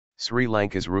Sri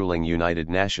Lanka's ruling United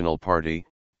National Party,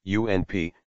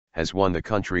 UNP, has won the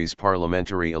country's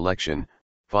parliamentary election,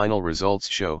 final results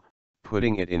show,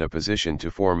 putting it in a position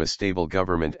to form a stable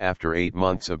government after 8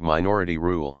 months of minority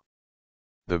rule.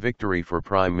 The victory for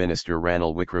Prime Minister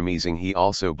Ranil Wickremesinghe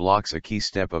also blocks a key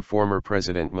step of former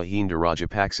President Mahinda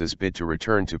Rajapaksa's bid to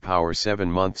return to power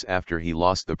 7 months after he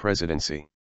lost the presidency.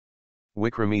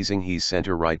 Wickremesinghe's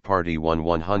centre-right party won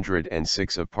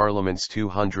 106 of Parliament's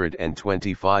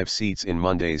 225 seats in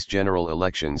Monday's general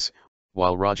elections,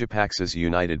 while Rajapaksa's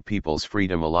United People's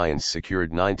Freedom Alliance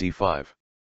secured 95.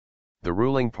 The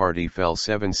ruling party fell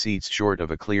 7 seats short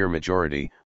of a clear majority,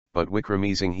 but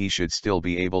Wickremesinghe should still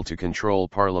be able to control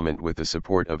Parliament with the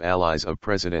support of allies of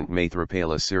President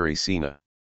Maithripala Sirisena.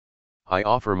 I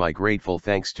offer my grateful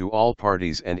thanks to all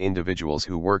parties and individuals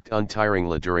who worked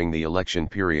untiringly during the election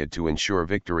period to ensure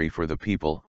victory for the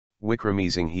people,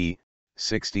 Wickremesinghe,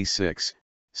 66,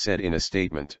 said in a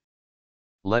statement.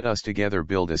 Let us together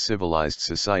build a civilized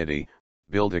society,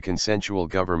 build a consensual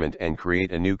government and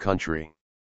create a new country.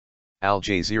 Al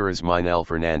Jazeera's Manuel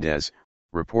Fernandez,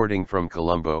 reporting from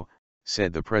Colombo,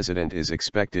 said the president is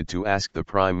expected to ask the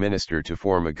prime minister to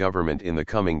form a government in the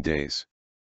coming days.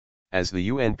 As the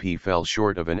UNP fell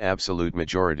short of an absolute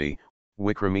majority,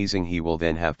 Wickremesinghe will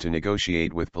then have to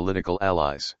negotiate with political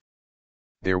allies.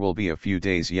 There will be a few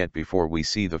days yet before we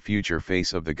see the future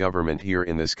face of the government here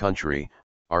in this country,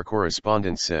 our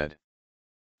correspondent said.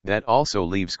 That also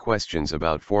leaves questions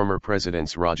about former President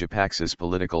Rajapaksa's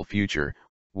political future,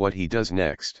 what he does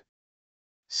next.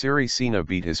 Sirisena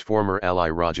beat his former ally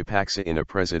Rajapaksa in a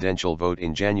presidential vote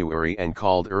in January and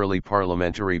called early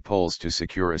parliamentary polls to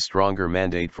secure a stronger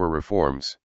mandate for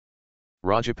reforms.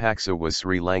 Rajapaksa was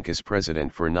Sri Lanka's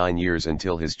president for 9 years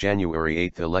until his January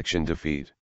 8 election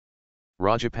defeat.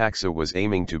 Rajapaksa was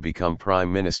aiming to become prime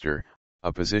minister,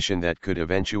 a position that could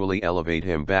eventually elevate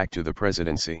him back to the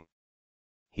presidency.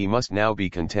 He must now be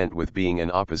content with being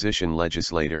an opposition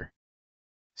legislator.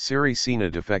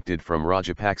 Sirisena defected from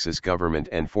Rajapaksa's government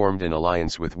and formed an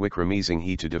alliance with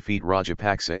Wickremesinghe to defeat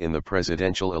Rajapaksa in the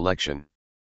presidential election.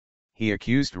 He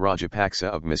accused Rajapaksa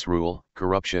of misrule,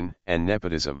 corruption, and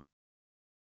nepotism.